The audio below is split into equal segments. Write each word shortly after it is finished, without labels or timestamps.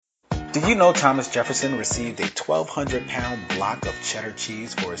Did you know Thomas Jefferson received a 1,200-pound block of cheddar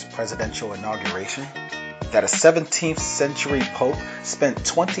cheese for his presidential inauguration? That a 17th century pope spent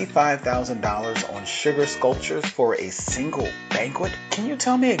 $25,000 on sugar sculptures for a single banquet? Can you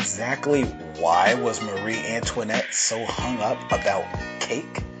tell me exactly why was Marie Antoinette so hung up about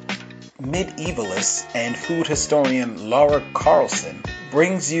cake? Medievalist and food historian Laura Carlson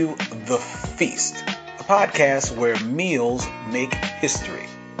brings you The Feast, a podcast where meals make history.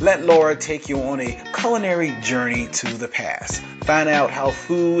 Let Laura take you on a culinary journey to the past. Find out how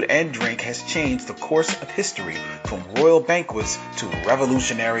food and drink has changed the course of history from royal banquets to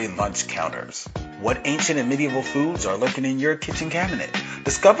revolutionary lunch counters. What ancient and medieval foods are lurking in your kitchen cabinet?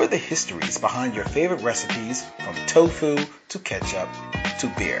 Discover the histories behind your favorite recipes, from tofu to ketchup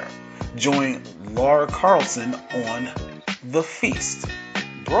to beer. Join Laura Carlson on The Feast,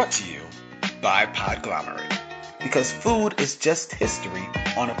 brought to you by Podglomerate. Because food is just history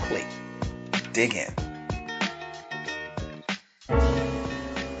on a plate. Dig in.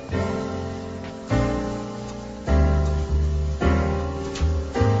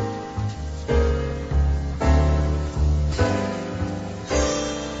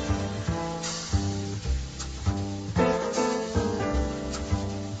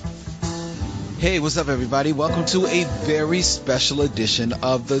 Hey, what's up, everybody? Welcome to a very special edition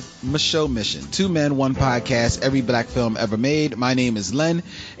of the Micheaux Mission. 2 men, 1 podcast, every black film ever made. My name is Len,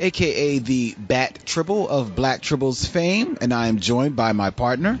 a.k.a. the Bat Tribble of Black Tribbles fame, and I am joined by my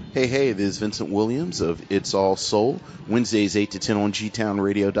partner. Hey, this is Vincent Williams of It's All Soul, Wednesdays 8 to 10 on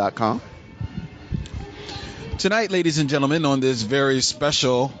gtownradio.com. Tonight, ladies and gentlemen, on this very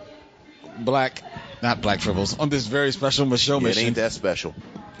special on this very special Micheaux Mission. It ain't that special.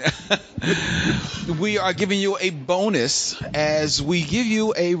 We are giving you a bonus as we give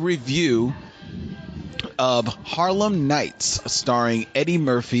you a review of Harlem Nights, starring Eddie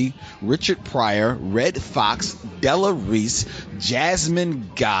Murphy, Richard Pryor, Redd Foxx, Della Reese,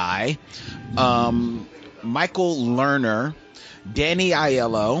 Jasmine Guy, Michael Lerner, Danny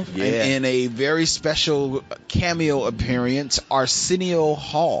Aiello, and in a very special cameo appearance, Arsenio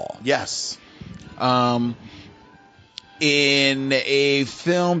Hall. Yes. In a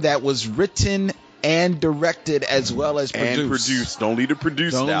film that was written and directed as well as produced. And produced. Don't leave the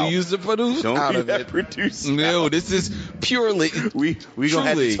produced out. Don't use the produced out of it. Produced no, out. This is purely... we going to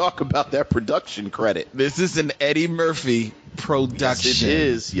have to talk about that production credit. This is an Eddie Murphy production.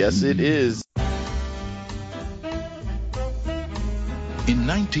 Yes, it is. In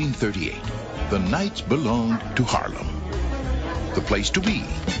 1938, the Nights belonged to Harlem. The place to be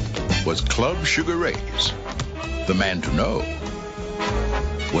was Club Sugar Ray's. The man to know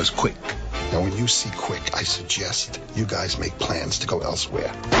was Quick. Now, when you see Quick, I suggest you guys make plans to go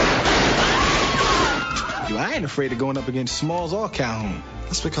elsewhere. I ain't afraid of going up against Smalls or Calhoun.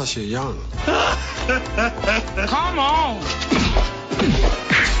 That's because you're young. Come on!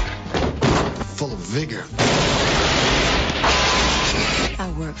 Full of vigor. I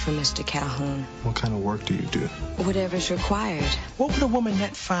work for Mr. Calhoun. What kind of work do you do? Whatever's required. What would a woman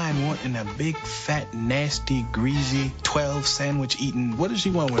that fine want in a big, fat, nasty, greasy, 12 sandwich eating? What does she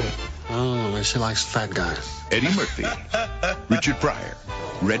want with it? I don't know, man. She likes fat guys. Eddie Murphy, Richard Pryor,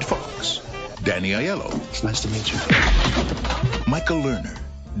 Redd Foxx, Danny Aiello. It's nice to meet you. Michael Lerner,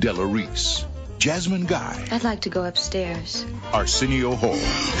 Della Reese, Jasmine Guy. I'd like to go upstairs. Arsenio Hall.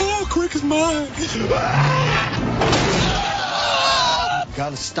 Oh, Quick is mine.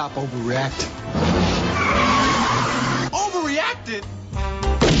 Gotta stop overreacting. Overreacted?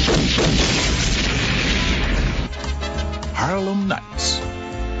 Harlem Nights.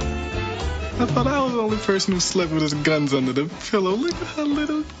 I thought I was the only person who slept with his guns under the pillow. Look at her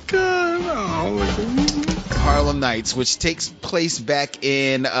little gun. Oh, look at me. Harlem Nights, which takes place back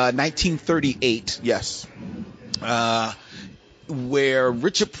in 1938. Yes. Where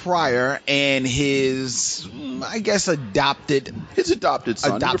Richard Pryor and his, I guess, adopted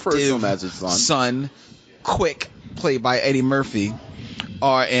son. He refers to him as his son, Quick, played by Eddie Murphy,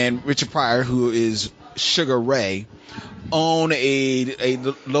 and Richard Pryor, who is Sugar Ray, own a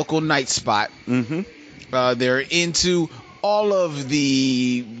local night spot. Mm-hmm. They're into all of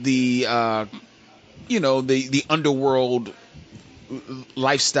the underworld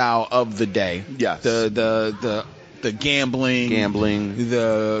lifestyle of the day. Yes. The gambling,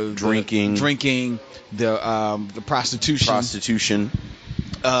 the drinking, the prostitution,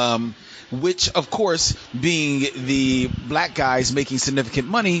 which of course, being the black guys making significant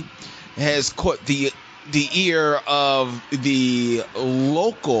money, has caught the ear of the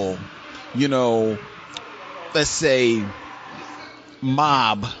local, let's say,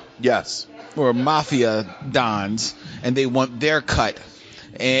 mob, yes, or mafia dons, and they want their cut.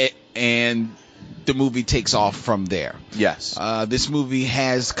 and the movie takes off from there. Yes. This movie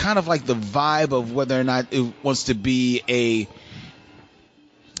has kind of like the vibe of whether or not it wants to be a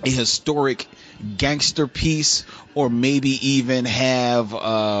historic gangster piece, or maybe even have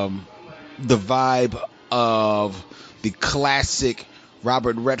the vibe of the classic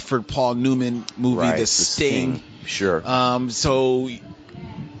Robert Redford, Paul Newman movie, Right, The Sting. Sure. So,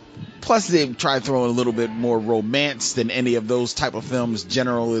 plus they've tried throwing a little bit more romance than any of those type of films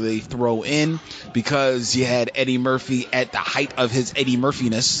generally they throw in, because you had Eddie Murphy at the height of his Eddie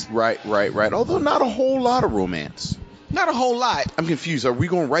Murphy-ness. Right. Although not a whole lot of romance. Not a whole lot. I'm confused. Are we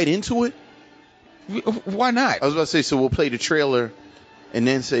going right into it? Why not? I was about to say, so we'll play the trailer and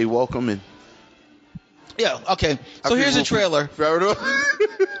then say welcome and... Yeah, okay. So here's a trailer.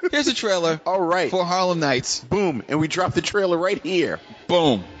 Here's a trailer. All right. For Harlem Nights. Boom. And we drop the trailer right here.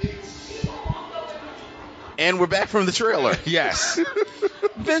 Boom. And we're back from the trailer. Yes.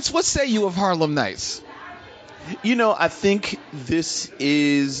 Vince, what say you of Harlem Nights? You know, I think this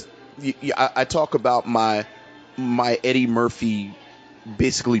is... I talk about my Eddie Murphy,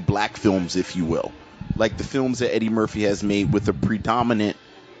 basically black films, if you will. Like the films that Eddie Murphy has made with a predominant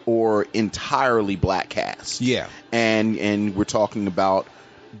or entirely black cast. Yeah. And we're talking about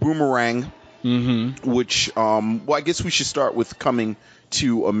Boomerang, which, well, I guess we should start with Coming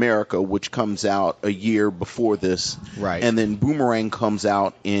to America, which comes out a year before this. Right. And then Boomerang comes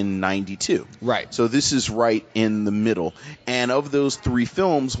out in 92. Right. So this is right in the middle. And of those three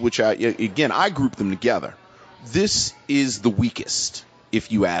films, which I group them together, this is the weakest,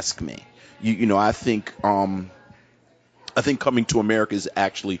 if you ask me. You know, I think Coming to America is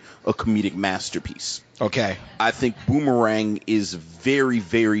actually a comedic masterpiece. Okay. I think Boomerang is very,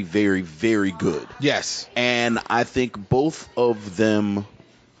 very, very, very good. Yes. And I think both of them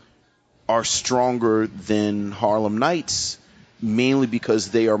are stronger than Harlem Nights, mainly because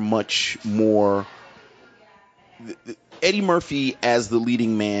they are much more... Eddie Murphy as the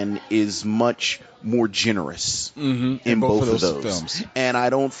leading man is much more generous in both of those films. And I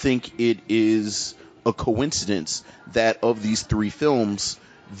don't think it is a coincidence that of these three films,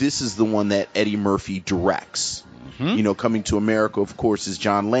 this is the one that Eddie Murphy directs. You know, Coming to America, of course, is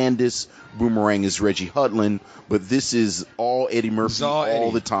John Landis. Boomerang is Reggie Hudlin. But this is all Eddie Murphy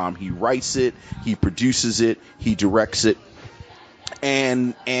all the time. He writes it, he produces it, he directs it.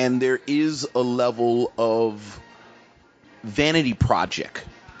 And there is a level of vanity project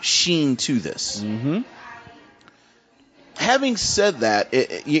sheen to this. Having said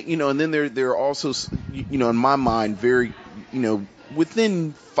that, you know, and then there are also, you know, in my mind, very, you know,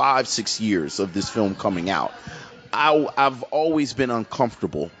 within 5-6 years of this film coming out, I've always been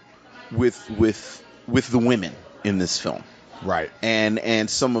uncomfortable with the women in this film. Right. And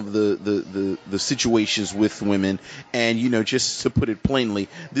some of the situations with women. And, you know, just to put it plainly,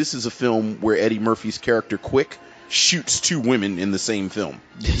 this is a film where Eddie Murphy's character Quick shoots two women in the same film.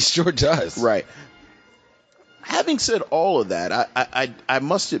 He sure does. Right. Having said all of that, I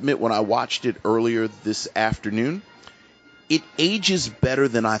must admit, when I watched it earlier this afternoon, it ages better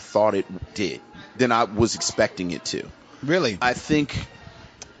than I thought it did, than I was expecting it to. Really? I think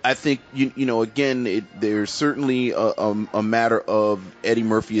you know, again, there's certainly a matter of Eddie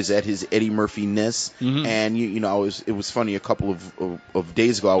Murphy is at his Eddie Murphy-ness. And you know, it was funny, a couple of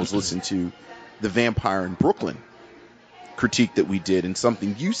days ago I was listening to The Vampire in Brooklyn critique that we did, and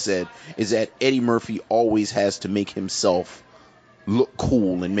something you said is that Eddie Murphy always has to make himself look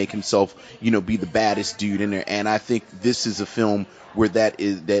cool and make himself, you know, be the baddest dude in there. And I think this is a film where that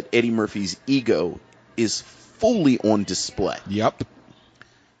Eddie Murphy's ego is fully on display. Yep.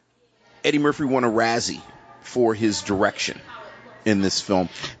 Eddie Murphy won a Razzie for his direction in this film.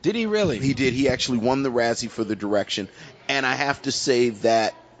 Did he really? He did. He actually won the Razzie for the direction. And I have to say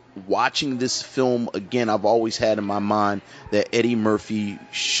that watching this film again, I've always had in my mind that Eddie Murphy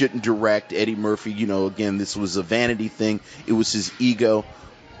shouldn't direct. Eddie Murphy, you know, again, this was a vanity thing. It was his ego.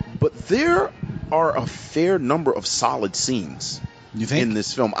 But there are a fair number of solid scenes in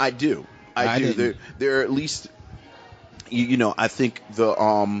this film. I do. I do. There are at least, you know, I think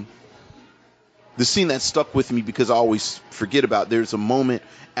the scene that stuck with me, because I always forget about, there's a moment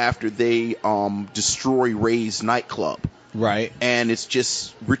after they destroy Ray's nightclub. Right. And it's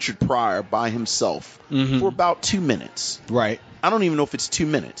just Richard Pryor by himself for about 2 minutes. Right. I don't even know if it's 2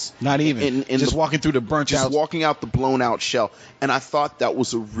 minutes. Not even. Just walking through the burnt out. Just walking out the blown out shell. And I thought that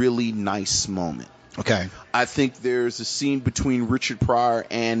was a really nice moment. Okay. I think there's a scene between Richard Pryor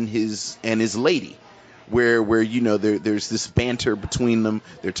and his lady, where you know there's this banter between them.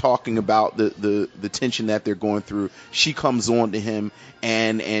 They're talking about the tension that they're going through. She comes on to him,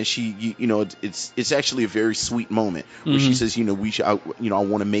 and she you know it's actually a very sweet moment where she says, you know, I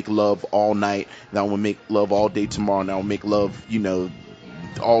want to make love all night, and I want to make love all day tomorrow, and I will make love, you know,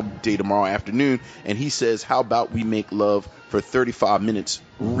 all day tomorrow afternoon. And he says, how about we make love for 35 minutes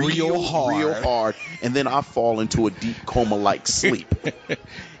real hard, and then I fall into a deep coma-like sleep.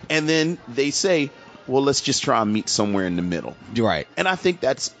 And then they say, well, let's just try and meet somewhere in the middle. Right. And I think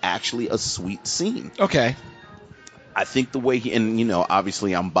that's actually a sweet scene. Okay. I think the way he, and you know,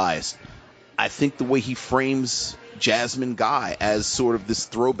 obviously I'm biased, I think the way he frames Jasmine Guy as sort of this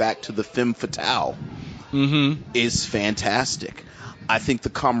throwback to the femme fatale is fantastic. I think the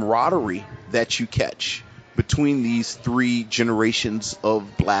camaraderie that you catch between these three generations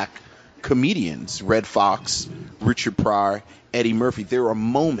of black comedians, Red Fox, Richard Pryor, Eddie Murphy, there are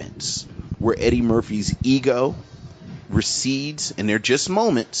moments where Eddie Murphy's ego recedes, and they're just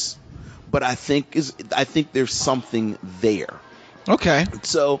moments, but I think there's something there. Okay.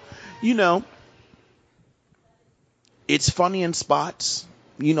 So, you know, it's funny in spots.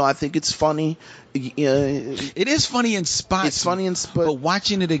 You know, I think it's funny. It is funny in spots. It's funny in spots. But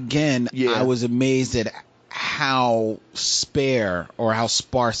watching it again, Yeah. I was amazed at how spare or how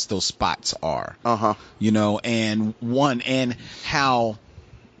sparse those spots are. You know, and how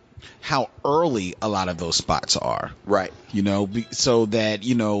early a lot of those spots are. Right. You know, so that,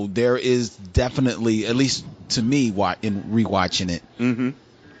 you know, there is definitely, at least to me, in rewatching it,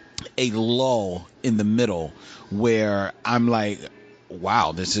 a lull in the middle where I'm like,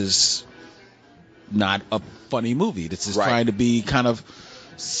 wow, this is not a funny movie. This is trying to be kind of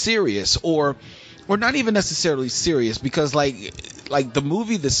serious, or not even necessarily serious, because like the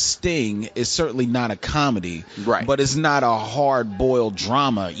movie The Sting is certainly not a comedy, right? But it's not a hard-boiled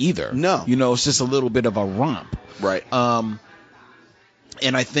drama either. No, you know, it's just a little bit of a romp, right? And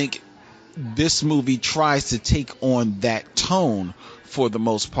I think this movie tries to take on that tone for the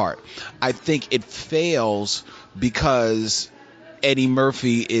most part. I think it fails because Eddie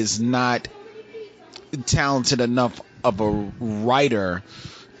Murphy is not talented enough of a writer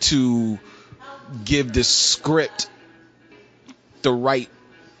to give the script the right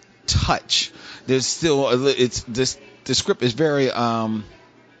touch. There's still the script is very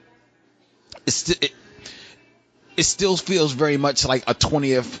it still feels very much like a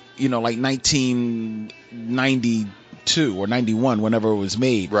 20th, you know, like 1992 or 91, whenever it was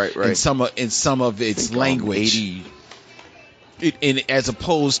made. Right. In some of its language. 80. As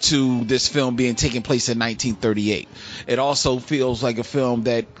opposed to this film being taking place in 1938. It also feels like a film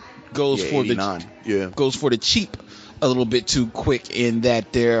that goes for 89. goes for the cheap a little bit too quick, in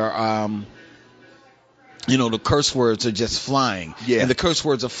that they're you know, the curse words are just flying. Yeah. And the curse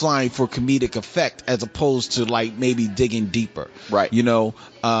words are flying for comedic effect as opposed to like maybe digging deeper. Right. You know,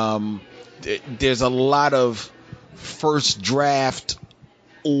 there's a lot of first draft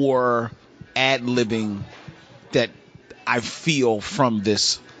or ad-libbing that I feel from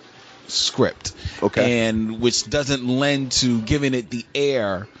this script. Okay. And which doesn't lend to giving it the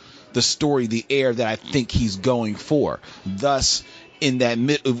story that I think he's going for. Thus, in that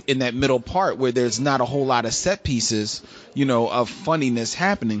middle part where there's not a whole lot of set pieces, you know, of funniness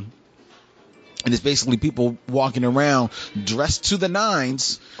happening, and it's basically people walking around dressed to the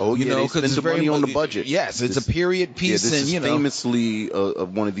nines. Oh, you know, because it's very money on the budget. Yes, it's a period piece, this and is you know, famously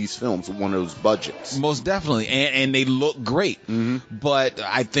of one of these films, one of those budgets. Most definitely, and they look great. But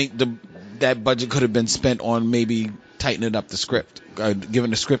I think that budget could have been spent on maybe tightening up the script,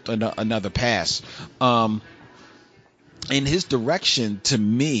 giving the script another pass. And his direction, to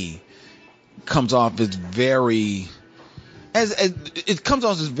me, comes off as very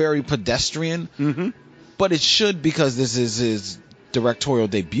pedestrian. But it should, because this is his directorial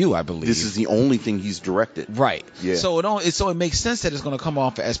debut, I believe. This is the only thing he's directed. Right. Yeah. So it makes sense that it's going to come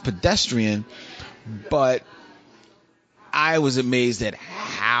off as pedestrian, but I was amazed at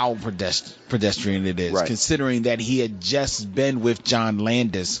how pedestrian it is, considering that he had just been with John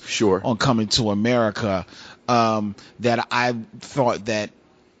Landis on Coming to America. That I thought that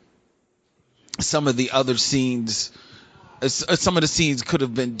some of the other scenes, some of the scenes could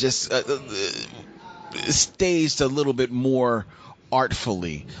have been just staged a little bit more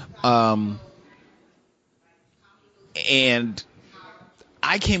artfully. And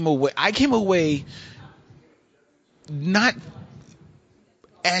I came away not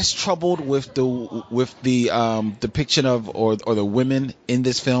as troubled with the depiction of or the women in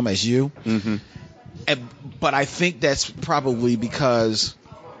this film as you. But I think that's probably because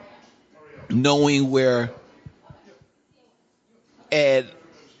knowing where Ed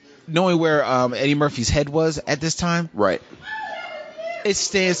knowing where Eddie Murphy's head was at this time, Right. it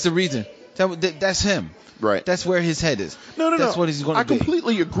stands to reason. That's him. Right. That's where his head is. No. That's what he's going to I be.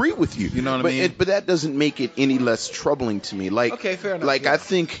 completely agree with you. You know what I but mean? But that doesn't make it any less troubling to me. Like, Okay, fair enough, Like, yeah. I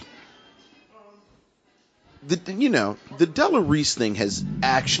think the Della Reese thing has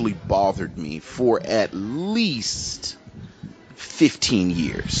actually bothered me for at least 15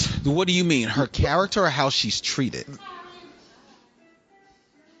 years. What do you mean? Her character or how she's treated?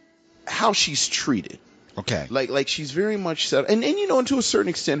 How she's treated. Okay. Like she's very much set, and and to a certain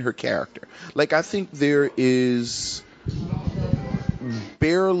extent her character. Like, I think there is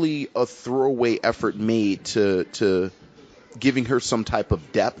barely a throwaway effort made to giving her some type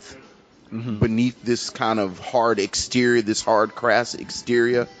of depth beneath this kind of hard exterior, this hard crass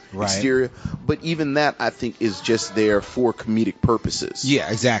exterior. But even that, I think, is just there for comedic purposes. Yeah,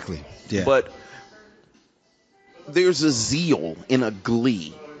 exactly. Yeah. But there's a zeal and a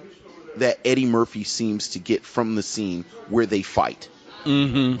glee that Eddie Murphy seems to get from the scene where they fight.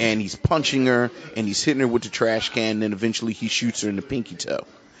 Mm-hmm. And he's punching her, and he's hitting her with the trash can, and then eventually he shoots her in the pinky toe.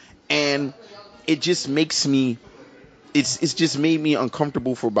 And it just makes me... It's just made me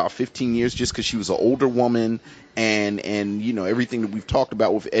uncomfortable for about 15 years just because she was an older woman and everything that we've talked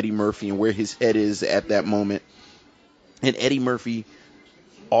about with Eddie Murphy and where his head is at that moment. And Eddie Murphy,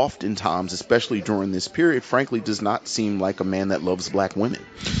 oftentimes, especially during this period, frankly, does not seem like a man that loves black women.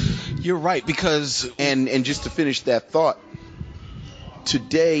 You're right, because... And just to finish that thought,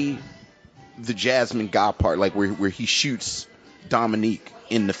 today, the Jasmine Guy part, like where he shoots Dominique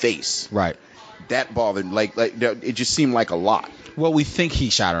in the face. Right. That bothered, it just seemed like a lot. Well, we think he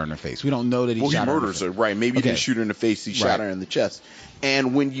shot her in the face. We don't know that he shot her. Well, he murders her, right. Maybe he didn't shoot her in the face. He shot her in the chest.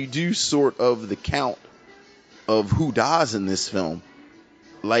 And when you do sort of the count of who dies in this film,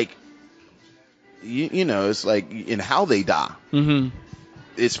 like, it's like, in how they die. Mm-hmm.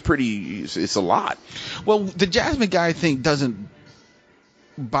 It's a lot. Well, the Jasmine Guy thing doesn't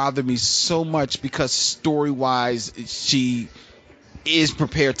bother me so much because story-wise, she is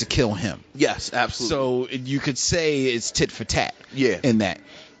prepared to kill him. Yes, absolutely. So you could say it's tit for tat. Yeah. In that.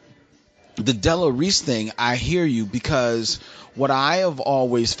 The Della Reese thing, I hear you, because what I have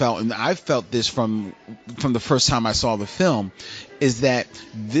always felt, and I felt this from the first time I saw the film, is that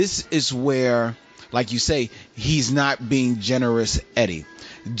this is where, like you say, he's not being generous Eddie.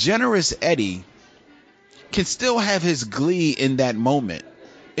 Generous Eddie can still have his glee in that moment,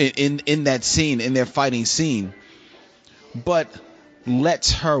 in that scene, in their fighting scene, but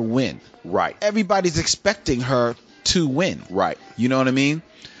lets her win. Right. Everybody's expecting her to win. Right. You know what I mean?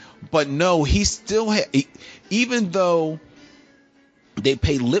 But no, he still even though they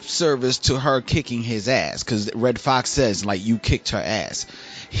pay lip service to her kicking his ass, because Red Fox says, like, you kicked her ass,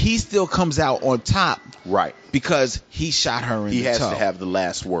 he still comes out on top. Right. Because he shot her in the toe. He has to have the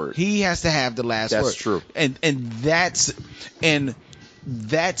last word. He has to have the last word. That's true. And that's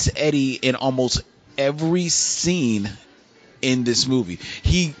Eddie in almost every scene in this movie.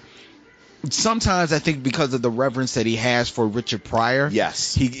 He sometimes, I think, because of the reverence that he has for Richard Pryor.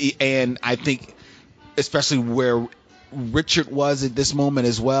 Yes. And I think especially where Richard was at this moment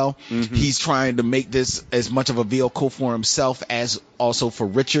as well. Mm-hmm. He's trying to make this as much of a vehicle for himself as also for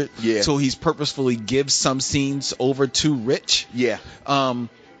Richard. Yeah. So he's purposefully gives some scenes over to Rich. Yeah.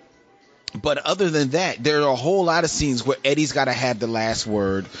 But other than that, there are a whole lot of scenes where Eddie's got to have the last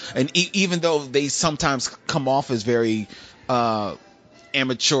word. And even though they sometimes come off as very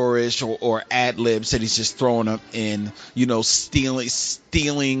amateurish or ad libs that he's just throwing them in,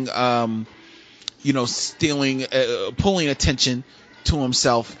 pulling attention to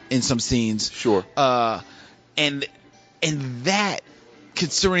himself in some scenes. Sure. And that,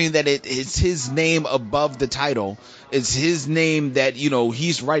 considering that it's his name above the title, it's his name that,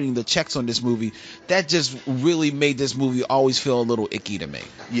 he's writing the checks on this movie, that just really made this movie always feel a little icky to me.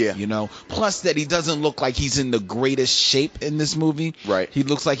 Yeah. Plus that he doesn't look like he's in the greatest shape in this movie. Right. He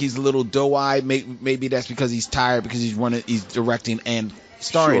looks like he's a little doe-eyed. Maybe that's because he's tired, because he's directing and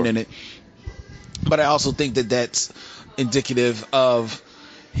starring in it. But I also think that that's indicative of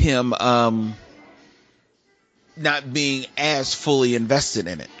him not being as fully invested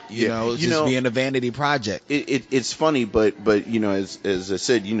in it. Just being a vanity project. It's funny, but as I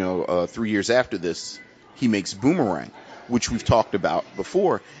said, 3 years after this, he makes Boomerang, which we've talked about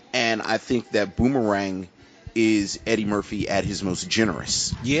before, and I think that Boomerang is Eddie Murphy at his most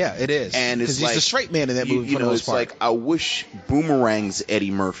generous. Yeah, it is. And it's because he's the straight man in that movie. For the most part. Like, I wish Boomerang's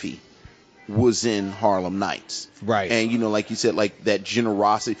Eddie Murphy was in Harlem Nights. Right. And like you said, like that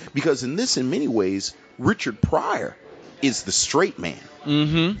generosity, because in many ways, Richard Pryor is the straight man.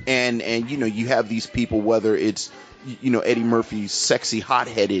 Mm-hmm. And you have these people, whether it's Eddie Murphy's sexy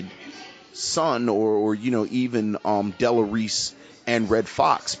hot-headed son, or even Della Reese and Red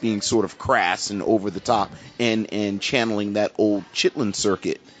Fox being sort of crass and over the top and channeling that old Chitlin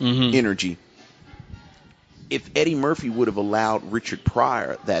Circuit energy. If Eddie Murphy would have allowed Richard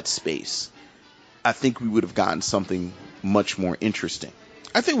Pryor that space, I think we would have gotten something much more interesting.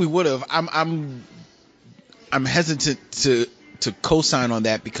 I think we would have. I'm hesitant to co-sign on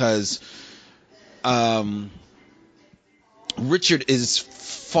that because Richard is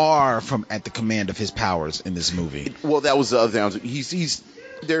far from at the command of his powers in this movie. Well, that was the other thing.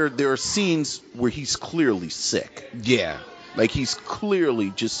 There are scenes where he's clearly sick. Yeah. Like, he's clearly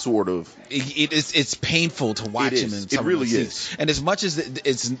just sort of... It's painful to watch him in some It really of the scenes. is. And as much as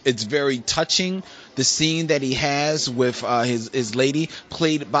it's very touching, the scene that he has with his lady,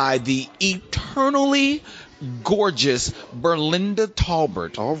 played by the eternally gorgeous Berlinda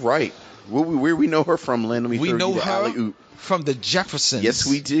Talbert. All right. Where we know her from, Lynn? We know her from the Jeffersons. Yes,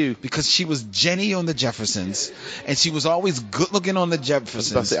 we do. Because she was Jenny on the Jeffersons, and she was always good looking on the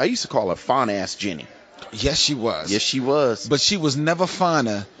Jeffersons. I used to call her fine-ass Jenny. Yes, she was. Yes, she was. But she was never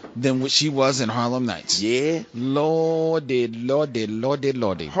finer than what she was in Harlem Nights. Yeah. Lordy.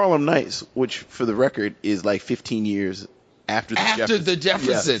 Harlem Nights, which, for the record, is like 15 years after the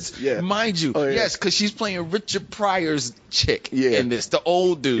Jeffersons. Yeah. Mind you. Oh, yeah. Yes, because she's playing Richard Pryor's chick in this, the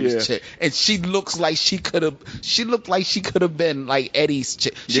old dude's chick. And she looks like she could have been like Eddie's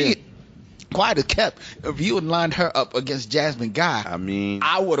chick. Quite a kept. If you had lined her up against Jasmine Guy,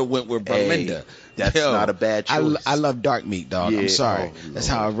 I would have went with Berlinda. That's not a bad choice. I love dark meat, dog. I'm sorry. That's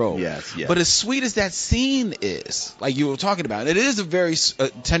how I roll. Yes. But as sweet as that scene is, like you were talking about, it is a very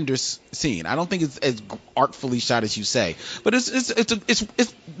tender scene. I don't think it's as artfully shot as you say, but it's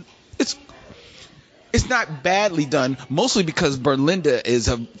not badly done. Mostly because Berlinda is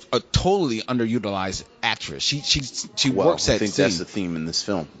a totally underutilized actress. She works that scene. I think that's the theme in this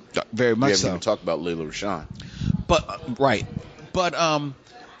film. Very much so. We haven't even talked about Layla Rashawn.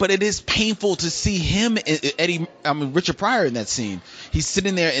 But it is painful to see him, Richard Pryor, in that scene. He's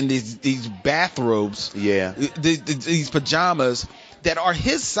sitting there in these bathrobes, these pajamas that are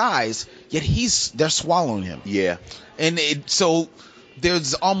his size, yet they're swallowing him. Yeah, and so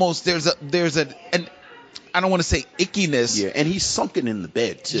there's an I don't want to say ickiness. Yeah, and he's sunken in the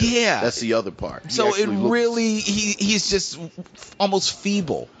bed too. Yeah, that's the other part. So he's just almost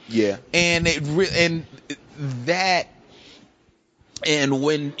feeble. Yeah, and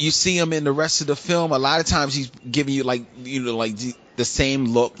when you see him in the rest of the film, a lot of times he's giving you the same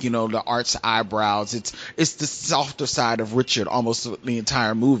look, the arched eyebrows. It's the softer side of Richard almost the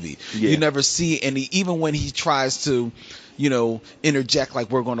entire movie. Yeah. You never see any, even when he tries to, interject like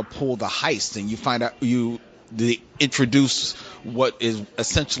we're going to pull the heist, and you find out they introduce what is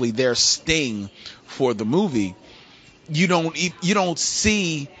essentially their sting for the movie. You don't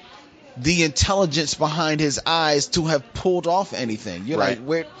see the intelligence behind his eyes to have pulled off anything. You're like,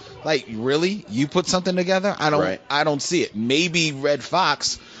 where, like, really? You put something together? I don't see it. Maybe Red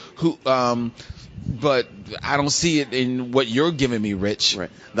Fox, but I don't see it in what you're giving me, Rich.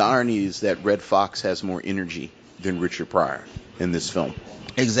 Right. The irony is that Red Fox has more energy than Richard Pryor in this film.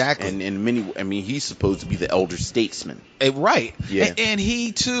 Exactly. And in he's supposed to be the elder statesman. Right. Yeah. And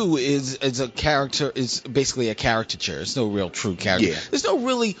he too is a character, is basically a caricature. It's no real true character. Yeah.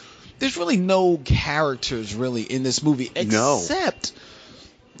 There's really no characters really in this movie except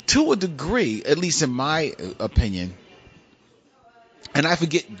to a degree, at least in my opinion. And I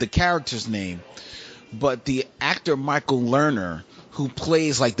forget the character's name, but the actor Michael Lerner, who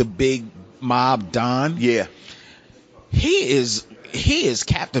plays like the big mob Don. Yeah. He is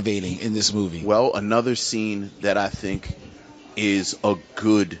captivating in this movie. Well, another scene that I think is a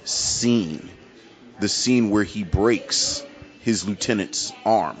good scene, the scene where he breaks his lieutenant's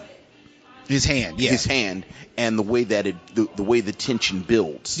arm. His hand, yeah. His hand, and the way that the way the tension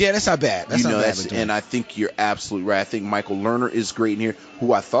builds. Yeah, that's not bad. That's not bad. And I think you're absolutely right. I think Michael Lerner is great in here,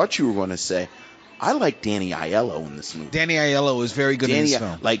 who I thought you were going to say. I like Danny Aiello in this movie. Danny Aiello is very good in this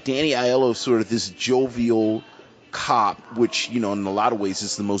film. Like, Danny Aiello is sort of this jovial cop, which, in a lot of ways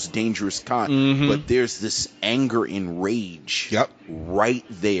is the most dangerous cop. Mm-hmm. But there's this anger and rage right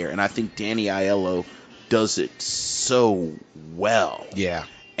there. And I think Danny Aiello does it so well. Yeah.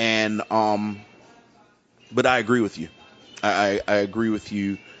 And but I agree with you. I agree with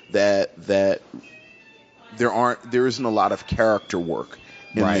you that there isn't a lot of character work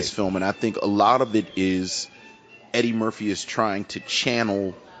in this film, and I think a lot of it is Eddie Murphy is trying to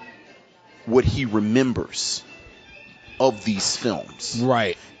channel what he remembers of these films.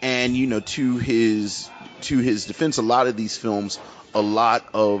 Right. And to his to his defense, a lot of these films, a lot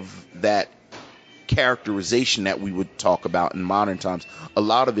of that characterization that we would talk about in modern times, a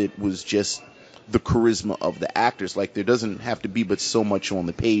lot of it was just the charisma of the actors. Like, there doesn't have to be but so much on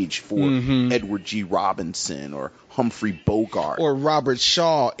the page for Edward G. Robinson or Humphrey Bogart or Robert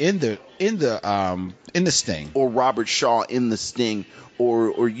Shaw in the Sting, or Robert Shaw in the Sting,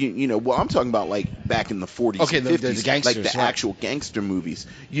 or you know, well, I'm talking about like back in the 40s and 50s, the gangsters, like the actual gangster movies,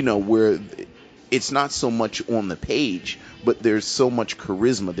 you know, where it's not so much on the page, but there's so much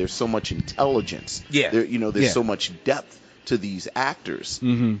charisma, there's so much intelligence, there's so much depth to these actors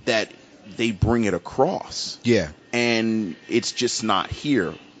that they bring it across. Yeah. And it's just not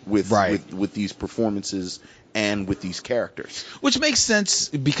here with these performances and with these characters. Which makes sense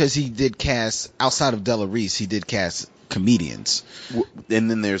because he did cast, outside of Della Reese, he did cast comedians. And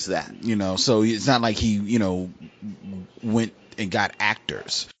then there's that. You know, so it's not like he, you know, went and got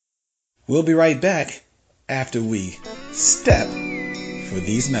actors. We'll be right back after we step for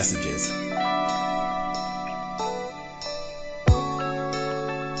these messages.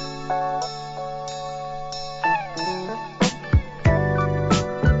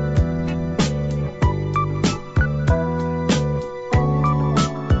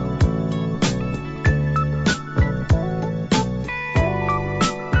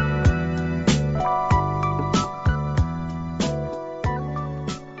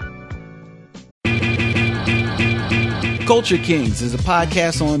 Culture Kings is a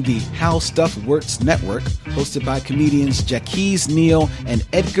podcast on the How Stuff Works network, hosted by comedians Jaquez Neal and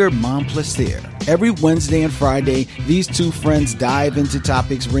Edgar Monplaisir. Every Wednesday and Friday, these two friends dive into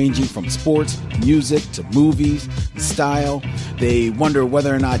topics ranging from sports, music, to movies, style. They wonder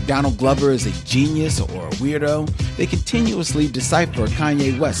whether or not Donald Glover is a genius or a weirdo. They continuously decipher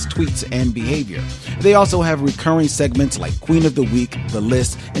Kanye West's tweets and behavior. They also have recurring segments like Queen of the Week, The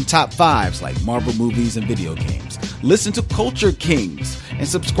List, and Top 5s like Marvel movies and video games. Listen to Culture Kings and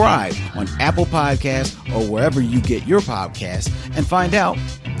subscribe on Apple Podcasts or wherever you get your podcasts, and find out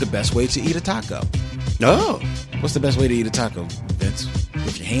the best way to eat a taco. Oh. What's the best way to eat a taco, Vince?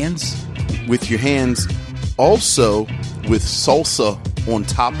 With your hands? With your hands. Also with salsa on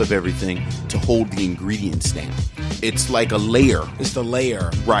top of everything to hold the ingredients down. It's like a layer. It's the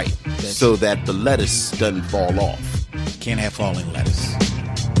layer. Right. So that the lettuce doesn't fall off. Can't have falling lettuce.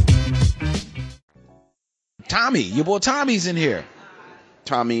 Tommy, your boy Tommy's in here.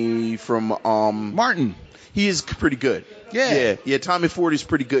 Tommy from Martin. He is pretty good. Yeah. Tommy Ford is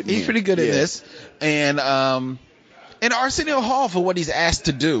pretty good. He's pretty good in this, and Arsenio Hall for what he's asked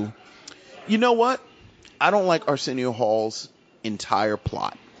to do. You know what? I don't like Arsenio Hall's entire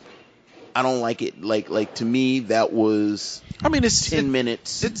plot. I don't like it. Like to me, that was. I mean, it's 10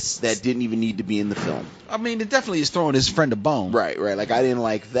 minutes that didn't even need to be in the film. I mean, it definitely is throwing his friend a bone. Right. Like, I didn't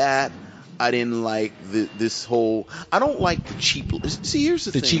like that. I didn't like this whole. I don't like the cheap. See, here's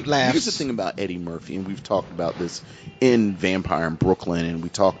the thing. Cheap laughs. Here's the thing about Eddie Murphy, and we've talked about this in Vampire in Brooklyn, and we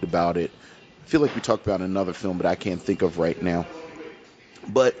talked about it. I feel like we talked about another film, but I can't think of right now.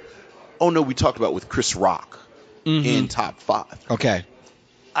 But we talked about it with Chris Rock in Top 5. Okay.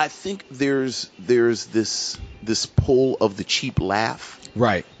 I think there's this pull of the cheap laugh.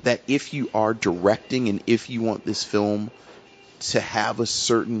 Right. That if you are directing and if you want this film to have a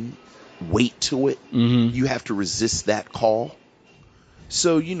certain weight to it, you have to resist that call.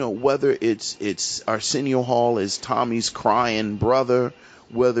 So, you know, whether it's Arsenio Hall as Tommy's crying brother,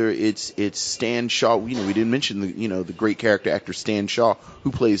 whether it's Stan Shaw, we didn't mention the great character actor Stan Shaw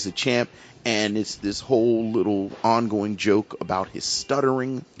who plays the champ, and it's this whole little ongoing joke about his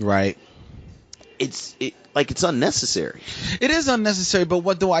stuttering. Right. It's unnecessary. It is unnecessary, but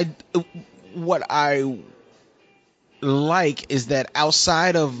what I like is that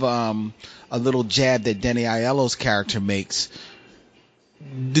outside of a little jab that Danny Aiello's character makes,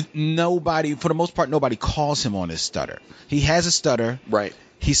 nobody, for the most part, nobody calls him on his stutter. He has a stutter. Right.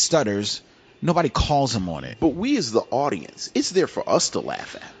 He stutters. Nobody calls him on it. But we as the audience, it's there for us to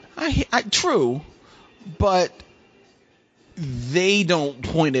laugh at. True, but they don't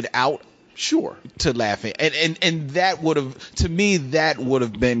point it out. Sure. To laugh at. And that would have, to me,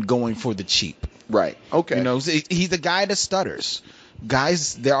 been going for the cheap. Right. Okay. You know, he's the guy that stutters.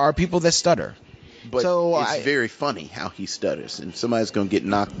 Guys, there are people that stutter. But it's very funny how he stutters, and somebody's going to get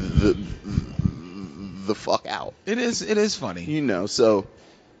knocked the fuck out. It is funny. You know, so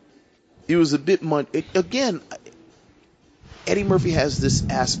it was a bit much. Again, Eddie Murphy has this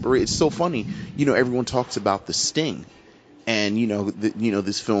aspiration. It's so funny. You know, everyone talks about The Sting, and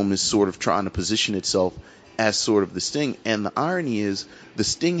this film is sort of trying to position itself as sort of The Sting, and the irony is The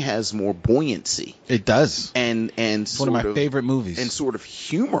Sting has more buoyancy. It does, and it's one of my favorite movies, and sort of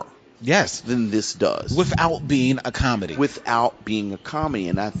humor Yes. than this does. Without being a comedy. Without being a comedy.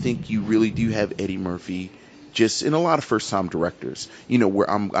 And I think you really do have Eddie Murphy just in a lot of first-time directors, where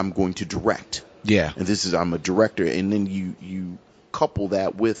I'm going to direct. Yeah. And I'm a director. And then you couple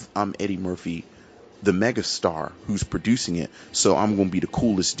that with I'm Eddie Murphy, the megastar who's producing it. So I'm going to be the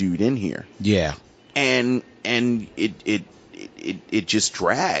coolest dude in here. Yeah. And it just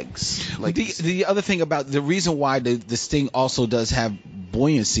drags. Like the other thing about the reason why the Sting also does have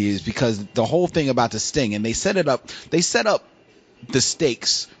buoyancy is because the whole thing about the Sting, and they set up the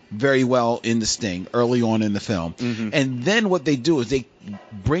stakes very well in the Sting early on in the film. Mm-hmm. And then what they do is they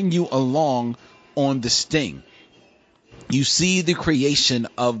bring you along on the Sting. You see the creation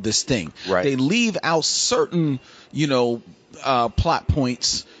of the Sting. Right. They leave out certain, plot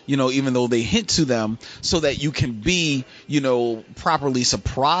points, even though they hint to them, so that you can be, properly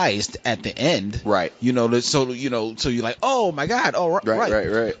surprised at the end. Right. So you're like, oh my God, oh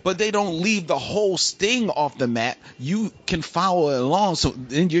right. But they don't leave the whole Sting off the map. You can follow it along. So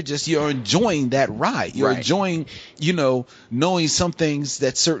then you're enjoying that ride. You're enjoying, knowing some things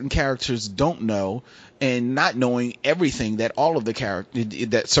that certain characters don't know, and not knowing everything that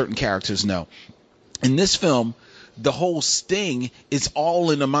that certain characters know. In this film, the whole Sting is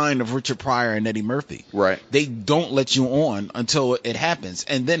all in the mind of Richard Pryor and Eddie Murphy. Right. They don't let you on until it happens.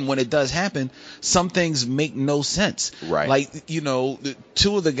 And then when it does happen, some things make no sense. Right. Like,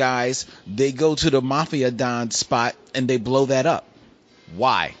 two of the guys, they go to the Mafia Don spot and they blow that up.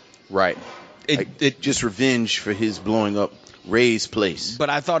 Why? Right. It just revenge for his blowing up Ray's place.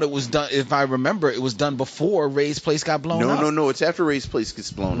 But I thought it was done, if I remember, it was done before Ray's place got blown up. No, it's after Ray's place gets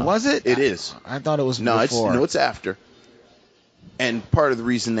blown up. Was it? It is. I thought it was before. It's after. And part of the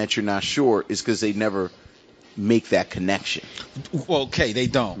reason that you're not sure is because they never make that connection. Well, okay, they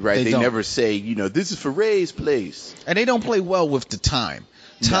don't. Right, they never say, this is for Ray's place. And they don't play well with the time.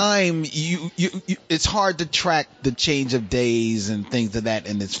 Time, you it's hard to track the change of days and things of that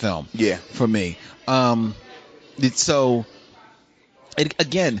in this film. Yeah. For me.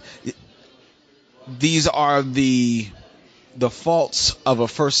 These are the faults of a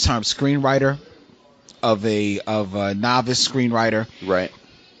first-time screenwriter, of a novice screenwriter. Right.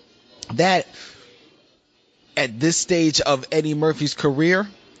 That at this stage of Eddie Murphy's career,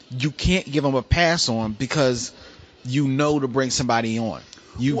 you can't give him a pass on because to bring somebody on.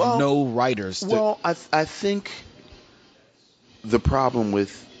 Writers. I think the problem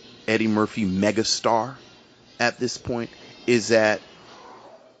with Eddie Murphy megastar at this point is that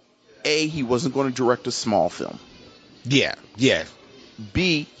A, he wasn't going to direct a small film. Yeah.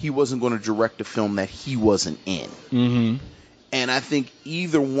 B, he wasn't going to direct a film that he wasn't in. Mm-hmm. And I think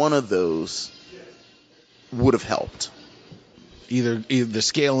either one of those would have helped. Either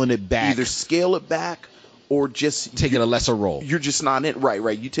scaling it back. Either scale it back or just taking a lesser role. You're just not in.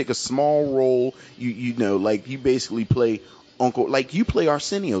 Right. You take a small role. Like you basically play Uncle. Like you play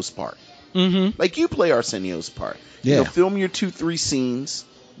Arsenio's part. Mm-hmm. Like you play Arsenio's part. Yeah. Film your 2-3 scenes,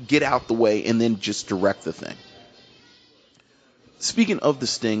 get out the way, and then just direct the thing. Speaking of the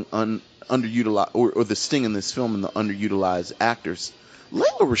Sting, underutilized or the Sting in this film and the underutilized actors,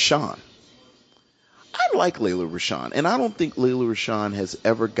 Layla Rashawn. I like Layla Rashawn, and I don't think Layla Rashawn has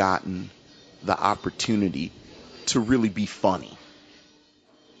ever gotten the opportunity to really be funny.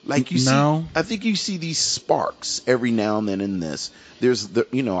 Like you see, I think you see these sparks every now and then in this. There's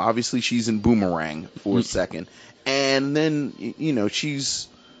obviously she's in Boomerang for a second, and then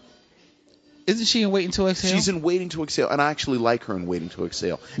isn't she in Waiting to Exhale? She's in Waiting to Exhale, and I actually like her in Waiting to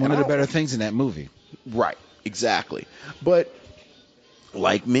Exhale. One of the better things in that movie. Right, exactly. But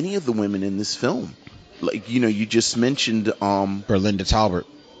like many of the women in this film, like you just mentioned Berlinda Talbot.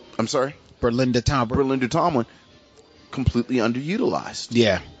 I'm sorry? Berlinda Tomlin, completely underutilized.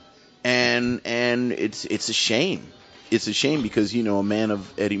 Yeah. And it's a shame. It's a shame because, a man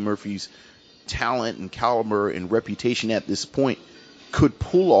of Eddie Murphy's talent and caliber and reputation at this point could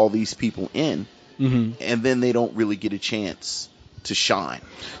pull all these people in, mm-hmm. and then they don't really get a chance to shine.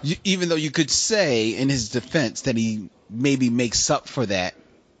 Even though you could say in his defense that he maybe makes up for that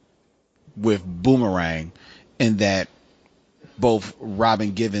with Boomerang, and that both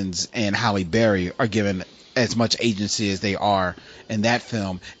Robin Givens and Halle Berry are given as much agency as they are in that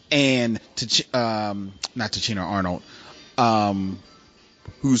film, and not Tichina Arnold,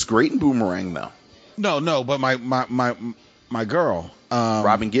 who's great in Boomerang though. No, but my girl,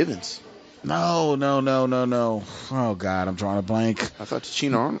 Robin Givens. No. Oh God, I'm drawing a blank. I thought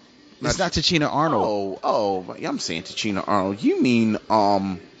Tichina Arnold. It's not Tichina Arnold. Oh, I'm saying Tichina Arnold. You mean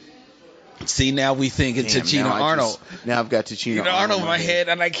See, now we thinking Tichina Arnold. Now I've got Tichina Arnold in my head,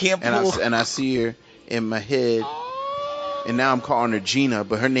 and I can't pull. And I see her in my head. And now I'm calling her Gina,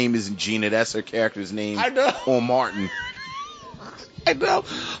 but her name isn't Gina. That's her character's name. I know. On Martin. I know.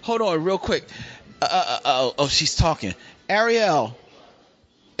 Hold on, real quick. She's talking. Ariel.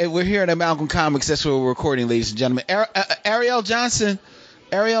 We're here at Amalgam Comics. That's where we're recording, ladies and gentlemen. Ariel Johnson.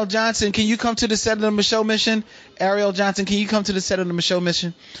 Ariel Johnson, can you come to the set of the Michelle Mission? Ariel Johnson, can you come to the set of the Michelle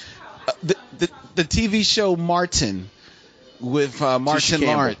Mission? The TV show Martin with Martin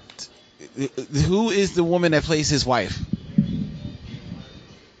Lawrence. Who is the woman that plays his wife?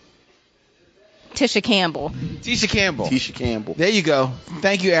 Tisha Campbell. Tisha Campbell. There you go.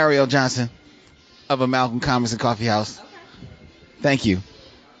 Thank you, Ariel Johnson of Amalgam Comics and Coffee House. Thank you.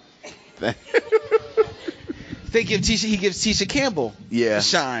 He gives Tisha Campbell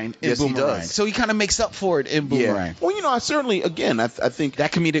shine in Boomerang. He does. So he kind of makes up for it in Boomerang. Well, I certainly, again, I think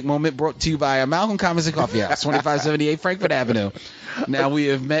that comedic moment brought to you by Amalgam Comics and Coffee House, 2578 Frankfurt Avenue. Now we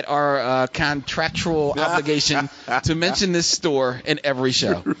have met our contractual obligation to mention this store in every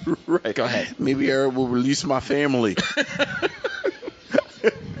show. Right. Go ahead. Maybe Eric will release my family.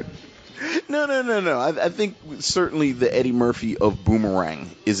 No. I think certainly the Eddie Murphy of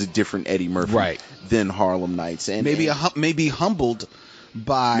Boomerang is a different Eddie Murphy than Harlem Nights, and maybe humbled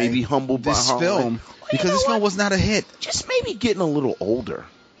by this film because this film was not a hit. Just maybe getting a little older.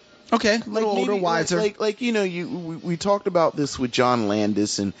 Okay, a little older, wiser. We talked about this with John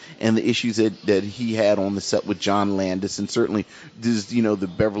Landis and the issues that he had on the set with John Landis, and certainly this the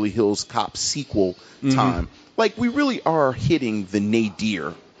Beverly Hills Cop sequel time. Like, we really are hitting the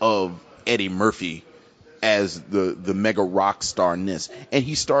nadir of Eddie Murphy as the mega rock star-ness, and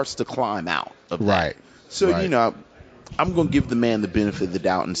he starts to climb out of that. Right. So, I'm going to give the man the benefit of the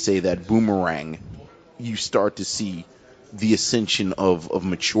doubt and say that Boomerang, you start to see the ascension of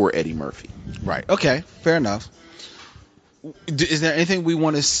mature Eddie Murphy. Right. Okay. Fair enough. Is there anything we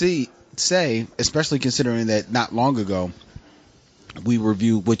want to say, especially considering that not long ago we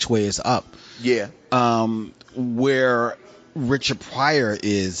reviewed Which Way Is Up? Yeah. Where Richard Pryor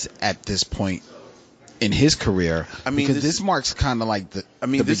is at this point in his career. Because this marks kind of like the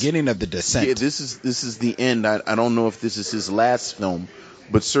beginning of the descent. Yeah, this is the end. I don't know if this is his last film,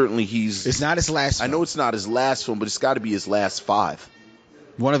 but certainly it's not his last film. I know it's not his last film, but it's got to be his last 5.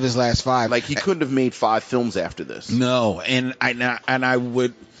 One of his last 5. Like, he couldn't have made 5 films after this. No, and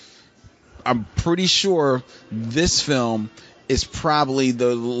I'm pretty sure this film is probably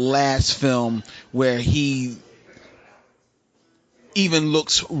the last film where he even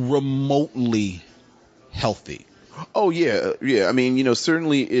looks remotely healthy. Oh, yeah.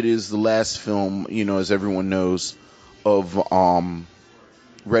 Certainly it is the last film, as everyone knows, of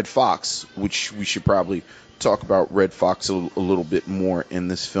Red Fox, which we should probably talk about Red Fox a little bit more in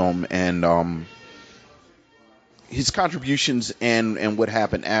this film, and his contributions and what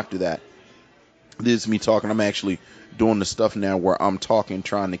happened after that. This is me talking. I'm actually doing the stuff now where I'm talking,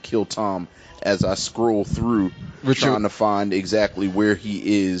 trying to kill Tom as I scroll through, trying to find exactly where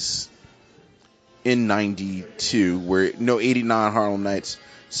he is in 92, 89 Harlem Nights.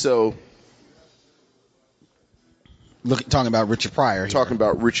 So, talking about Richard Pryor. Talking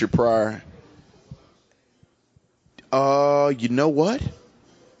about Richard Pryor. You know what?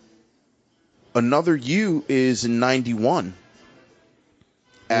 Another You is in 91.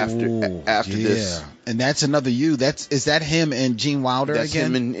 After this, and that's Another You. Is that him and Gene Wilder that's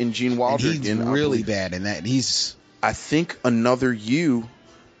again? Him and Gene Wilder and he's again. really bad in that. I think Another You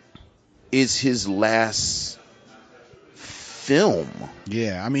is his last film.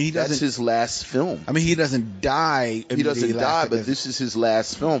 Yeah, that's his last film. He doesn't die. He doesn't die, but this is his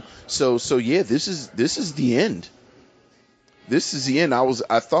last film. So yeah, this is the end. This is the end.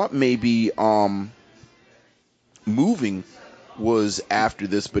 I thought maybe Moving was after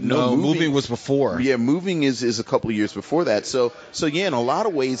this, but no, Moving was before. Yeah, Moving is a couple of years before that. So yeah, in a lot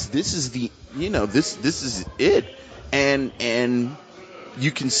of ways, this is the this is it, and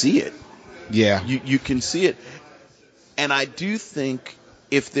you can see it. Yeah, you can see it, and I do think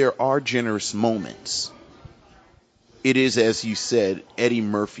if there are generous moments, it is, as you said, Eddie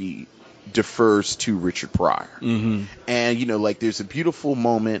Murphy defers to Richard Pryor, and there's a beautiful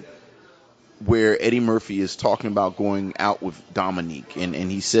moment where Eddie Murphy is talking about going out with Dominique, and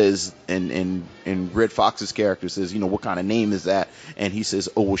he says, and Red Fox's character says, what kind of name is that? And he says,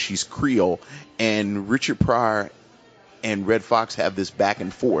 oh, well, she's Creole. And Richard Pryor and Red Fox have this back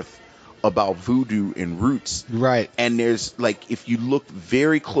and forth about voodoo and roots. Right. And there's, if you look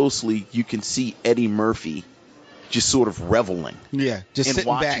very closely, you can see Eddie Murphy just sort of reveling. Yeah, just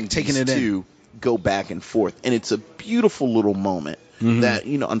sitting back, taking it in. Go back and forth. And it's a beautiful little moment. That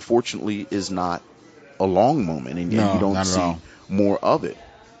unfortunately is not a long moment, and you don't see more of it.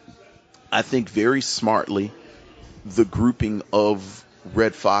 I think very smartly the grouping of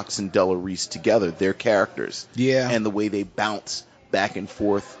Red Fox and Della Reese together, their characters, and the way they bounce back and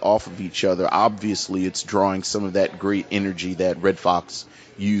forth off of each other. Obviously, it's drawing some of that great energy that Red Fox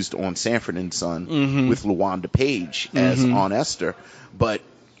used on Sanford and Son with LaWanda Page as Aunt Esther, but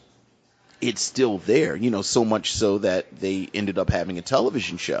it's still there, so much so that they ended up having a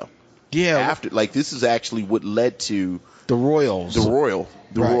television show. Yeah. After, like, this is actually what led to the Royals. The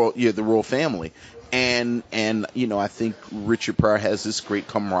Royal family. And I think Richard Pryor has this great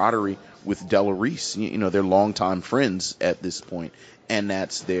camaraderie with Della Reese. They're longtime friends at this point, and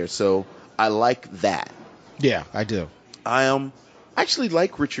that's there. So I like that. Yeah, I do. I actually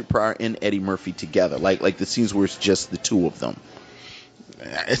like Richard Pryor and Eddie Murphy together, like the scenes where it's just the two of them.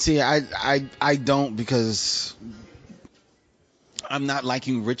 See, I don't, because I'm not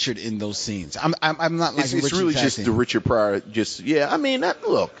liking Richard in those scenes. I'm not liking Richard. It's really acting. just the Richard Pryor.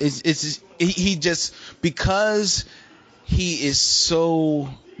 Look, he just, because he is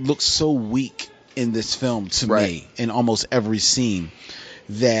looks so weak in this film to me in almost every scene,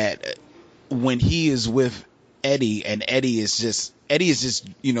 that when he is with Eddie, and Eddie is just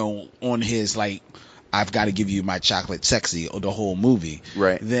on his, like, I've got to give you my chocolate sexy the whole movie.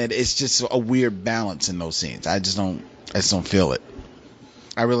 Right. That it's just a weird balance in those scenes. I just don't feel it.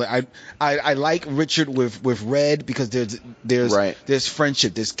 I like Richard with Red, because there's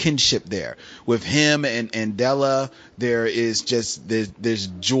friendship, there's kinship there with him and Della. There is just there's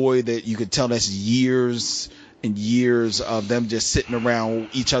joy that you could tell. That's years and years of them just sitting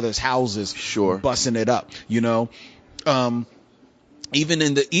around each other's houses, busting it up. Even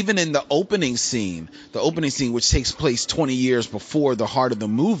in the opening scene, which takes place 20 years before the heart of the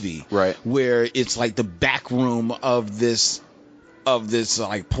movie, where it's like the back room of this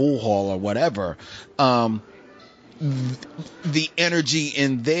like pool hall or whatever, the energy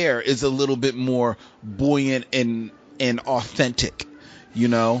in there is a little bit more buoyant and authentic.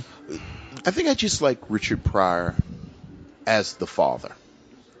 I think I just like Richard Pryor as the father.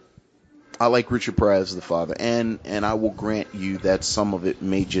 I like Richard Pryor as the father, and I will grant you that some of it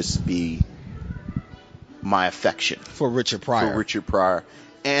may just be my affection for Richard Pryor,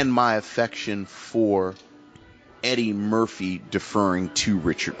 and my affection for Eddie Murphy deferring to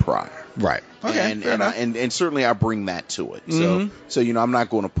Richard Pryor. Right. Okay. And certainly I bring that to it. So I'm not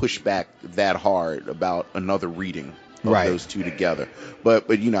going to push back that hard about another reading of those two together. But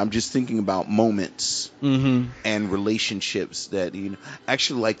I'm just thinking about moments and relationships that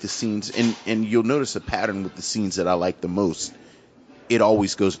actually like the scenes, and you'll notice a pattern with the scenes that I like the most. It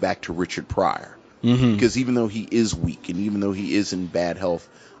always goes back to Richard Pryor, because even though he is weak and even though he is in bad health,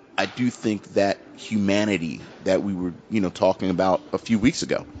 I do think that humanity that we were talking about a few weeks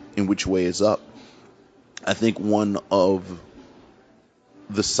ago, In Which Way Is Up, I think one of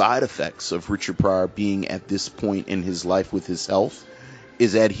the side effects of Richard Pryor being at this point in his life with his health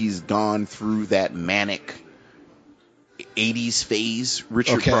is that he's gone through that manic 80s phase,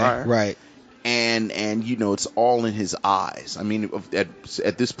 Richard Pryor. Right. And it's all in his eyes. I mean,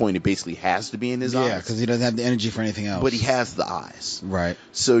 at this point, it basically has to be in his eyes. Yeah, because he doesn't have the energy for anything else. But he has the eyes. Right.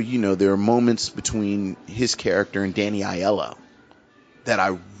 So, there are moments between his character and Danny Aiello that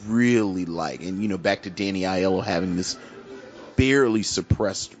I really like. And, back to Danny Aiello having this barely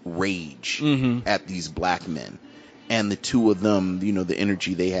suppressed rage at these black men, and the two of them, the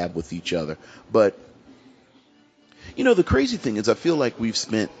energy they have with each other. But the crazy thing is, I feel like we've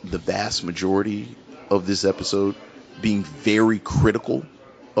spent the vast majority of this episode being very critical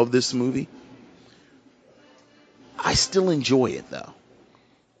of this movie. I still enjoy it, though.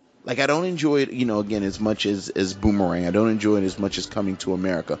 Like, I don't enjoy it, again, as much as Boomerang. I don't enjoy it as much as Coming to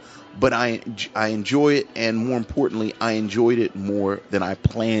America. But I enjoy it, and more importantly, I enjoyed it more than I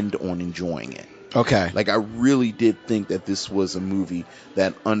planned on enjoying it. Okay. Like, I really did think that this was a movie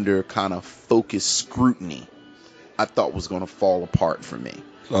that, under kind of focused scrutiny, I thought was going to fall apart for me.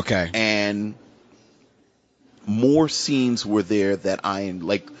 Okay. And more scenes were there that I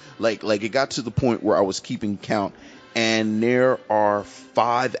like it got to the point where I was keeping count, and there are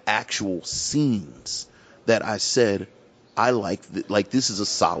 5 actual scenes that I said I like this is a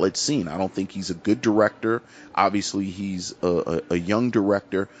solid scene. I don't think he's a good director. Obviously, he's a young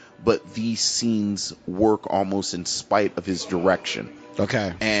director, but these scenes work almost in spite of his direction.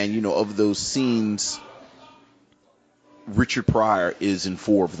 Okay. And of those scenes, Richard Pryor is in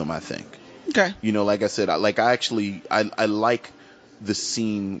 4 of them, I think. Okay. Like I said, I like the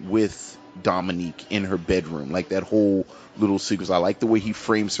scene with Dominique in her bedroom, like that whole little sequence. I like the way he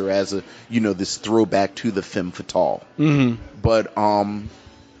frames her as a, this throwback to the femme fatale. But I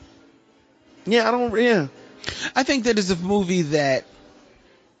think that is a movie that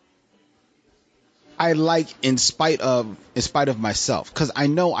I like in spite of myself, because I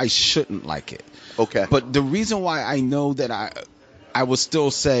know I shouldn't like it. Okay. But the reason why I know that I will still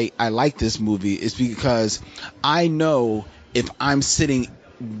say I like this movie is because I know if I'm sitting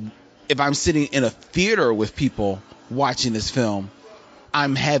in a theater with people watching this film,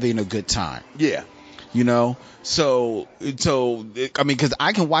 I'm having a good time. Yeah. You know? So I mean, cuz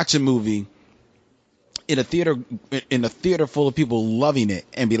I can watch a movie in a theater full of people loving it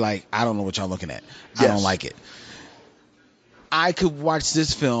and be like, I don't know what y'all looking at. Yes. I don't like it. I could watch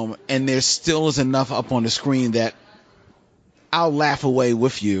this film and there still is enough up on the screen that I'll laugh away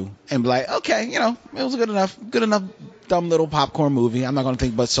with you and be like, okay, you know, it was a good enough dumb little popcorn movie. I'm not going to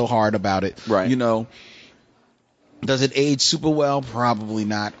think but so hard about it. Right. You know, does it age super well? Probably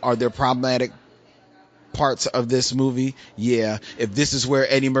not. Are there problematic parts of this movie? Yeah. If this is where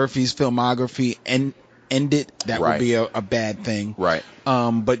Eddie Murphy's filmography ended, that Right. would be a bad thing. Right.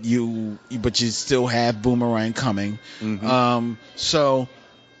 But you still have Boomerang coming. Mm-hmm. So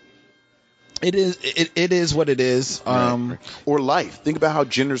it is what it is. Right. Or Life. Think about how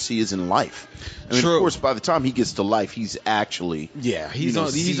generous he is in Life. I mean, True. of course, by the time he gets to Life, he's actually he's on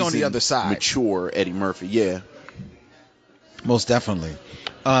the seasoned, other side. mature Eddie Murphy. Yeah. Most definitely.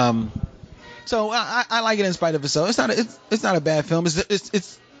 So I like it in spite of itself. It's not a bad film.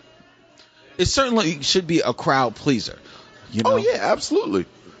 It certainly should be a crowd pleaser. You know? Oh yeah, absolutely.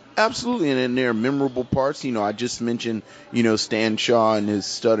 Absolutely, and then there are memorable parts. You know, I just mentioned, you know, Stan Shaw and his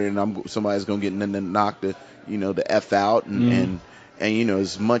stutter, and somebody's gonna get knocked the F out, and you know,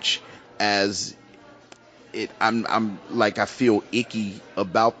 as much as I'm like, I feel icky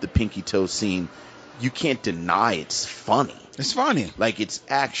about the pinky toe scene. You can't deny it's funny. It's funny. Like, it's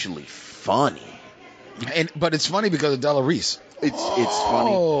actually funny. But it's funny because of Della Reese. It's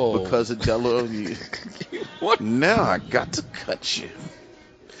funny because of Della. What? Now I got to cut you.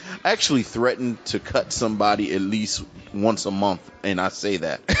 I actually threatened to cut somebody at least once a month, and I say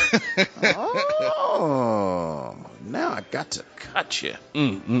that. Oh, now I got to cut you.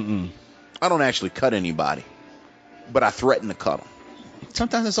 I don't actually cut anybody, but I threaten to cut them.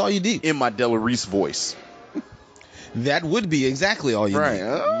 Sometimes that's all you need. In my Della Reese voice. That would be exactly all you Right. need.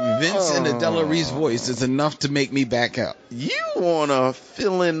 Oh. Vince in the Della Reese voice is enough to make me back out. You want to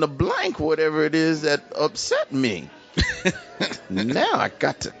fill in the blank, whatever it is that upset me. Now I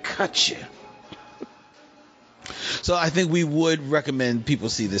got to cut you. So I think we would recommend people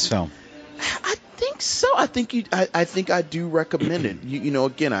see this film. I think so. I think I do recommend it. You know,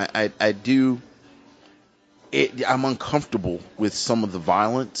 again, I do. I'm uncomfortable with some of the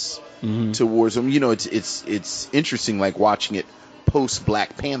violence towards them. You know, it's interesting, like watching it post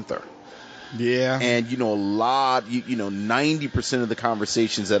Black Panther. Yeah. And you know, 90% of the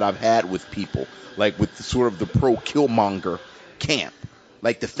conversations that I've had with people, like with sort of the pro Killmonger camp,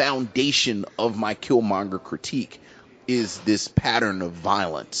 like the foundation of my Killmonger critique is this pattern of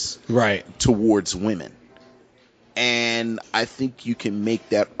violence towards women. And I think you can make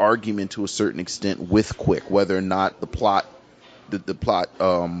that argument to a certain extent with Quick, whether or not the plot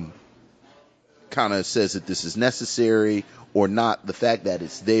kind of says that this is necessary or not. The fact that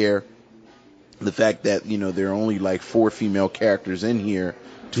it's there, the fact that, you know, there are only like 4 female characters in here,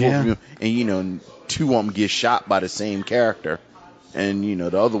 and, you know, 2 of them get shot by the same character, and, you know,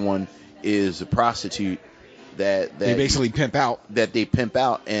 the other one is a prostitute that they basically pimp out. That they pimp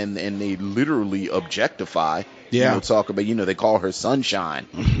out and they literally objectify. Yeah. You know, talk about, you know, they call her Sunshine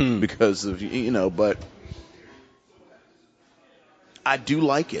because of, you know, but I do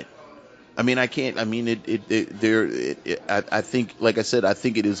like it. I mean, I can't, I mean, I think, like I said, I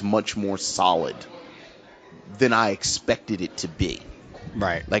think it is much more solid than I expected it to be.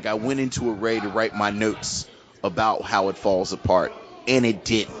 Right. Like, I went into a Ray to write my notes about how it falls apart, and it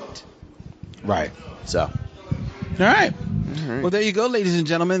didn't. Right. So. All right. Well, there you go, ladies and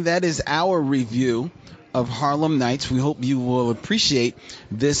gentlemen. That is our review of Harlem Nights. We hope you will appreciate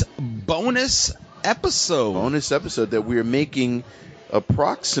this bonus episode. Bonus episode that we're making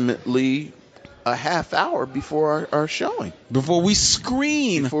approximately a half hour before our showing. Before we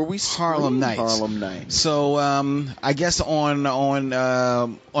screen Harlem Nights. So I guess on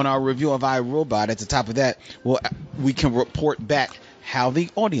our review of iRobot, at the top of that, we can report back how the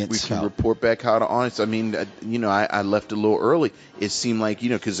audience felt. Report back how the audience. I mean, you know, I left a little early. It seemed like, you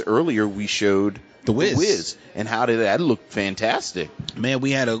know, because earlier we showed The Wiz, and how did that look? Fantastic. Man,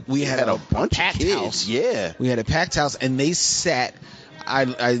 we had a bunch packed of kids. house. Yeah, we had a packed house, and they sat. I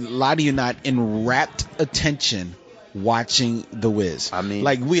lie to you not, in rapt attention watching The Wiz. I mean,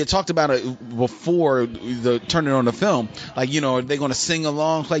 like we had talked about it before the turning on the film. Like, you know, are they going to sing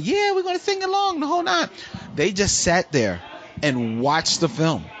along? Like, yeah, we're going to sing along the whole night. They just sat there and watched the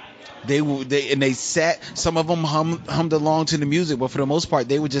film. They sat. Some of them hummed along to the music, but for the most part,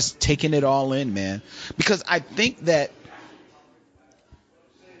 they were just taking it all in, man. Because I think that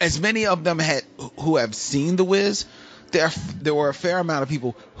as many of them who have seen The Wiz, there were a fair amount of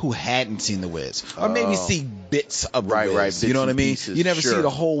people who hadn't seen The Wiz, or maybe see bits of The Wiz. Right. You know what I mean? Pieces. You never Sure. see the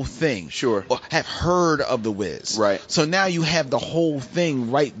whole thing. Sure. Or have heard of The Wiz. Right. So now you have the whole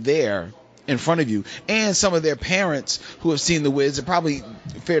thing right there in front of you, and some of their parents who have seen The Wiz. It's probably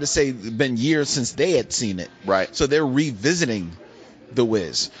fair to say been years since they had seen it. Right. So they're revisiting The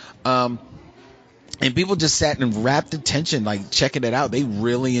Wiz. And people just sat in rapt attention, like checking it out. They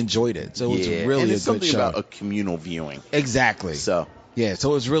really enjoyed it. So it's really and a it's good something show. about a communal viewing. Exactly. So yeah,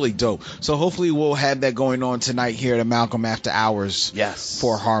 so it's really dope. So hopefully we'll have that going on tonight here at Malcolm After Hours. Yes.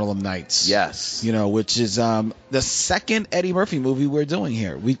 For Harlem Nights. Yes. You know, which is the second Eddie Murphy movie we're doing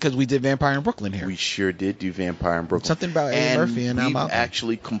here. Because we did Vampire in Brooklyn here. We sure did do Vampire in Brooklyn. Something about Eddie Murphy and we've Malcolm.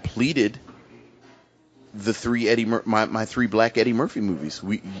 actually completed the three my three black Eddie Murphy movies.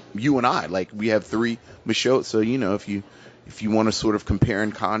 You and I, like, we have three Michaud. So, you know, if you want to sort of compare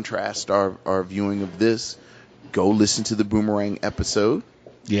and contrast our viewing of this, go listen to the Boomerang episode.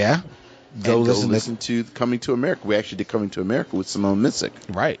 Yeah. Go listen to Coming to America. We actually did Coming to America with Simone Missick.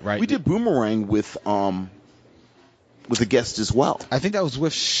 Right. We did Boomerang with a guest as well. I think that was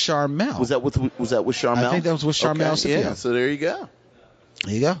with Charmel. Was that with Charmel? I think that was with Charmel. Okay, yeah. So there you go.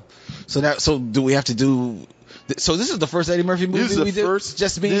 There you go. So do we have to do? So this is the first Eddie Murphy movie we did.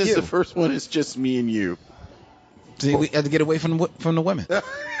 Just me and you. This is the first one. It's just me and you. See, we had to get away from the women.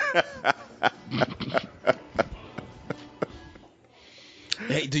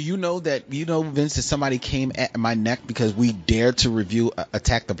 Hey, do you know Vince, that somebody came at my neck because we dared to review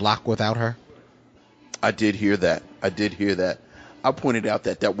Attack the Block without her? I did hear that. I pointed out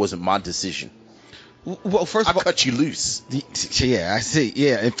that wasn't my decision. Well, first of all, I cut you loose. Yeah, I see.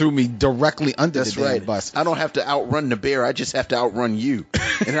 Yeah, it threw me directly under the damn bus. I don't have to outrun the bear. I just have to outrun you,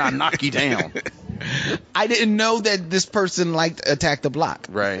 and then I knock you down. I didn't know that this person liked Attack the Block.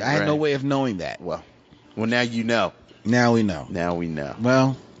 Right. I had no way of knowing that. Well, now you know. Now we know.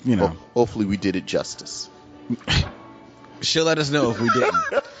 Well, you know. Hopefully we did it justice. She'll let us know if we didn't.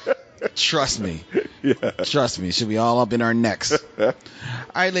 Trust me. Yeah. Trust me. She'll be all up in our necks. All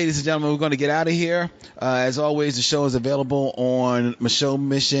right, ladies and gentlemen, we're going to get out of here. As always, the show is available on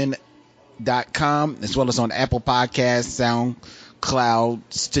MichauxMission.com as well as on Apple Podcasts, SoundCloud,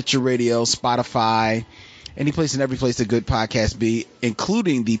 Stitcher Radio, Spotify, any place and every place a good podcast be,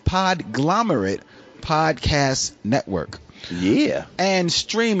 including the Podglomerate Podcast Network. Yeah. And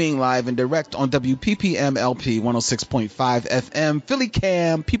streaming live and direct on WPPM LP 106.5 FM, Philly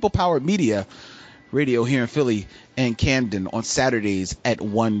Cam, People Powered Media Radio here in Philly and Camden on Saturdays at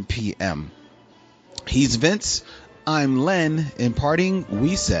 1 p.m. He's Vince. I'm Len. In parting,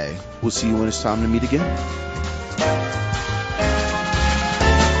 we say, we'll see you when it's time to meet again.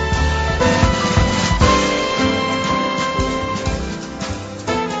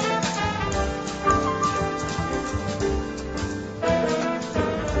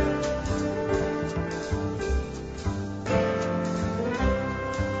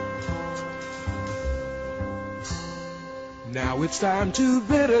 Now it's time to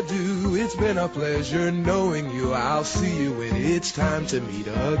bid adieu. It's been a pleasure knowing you. I'll see you when it's time to meet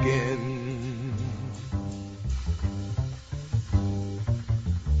again.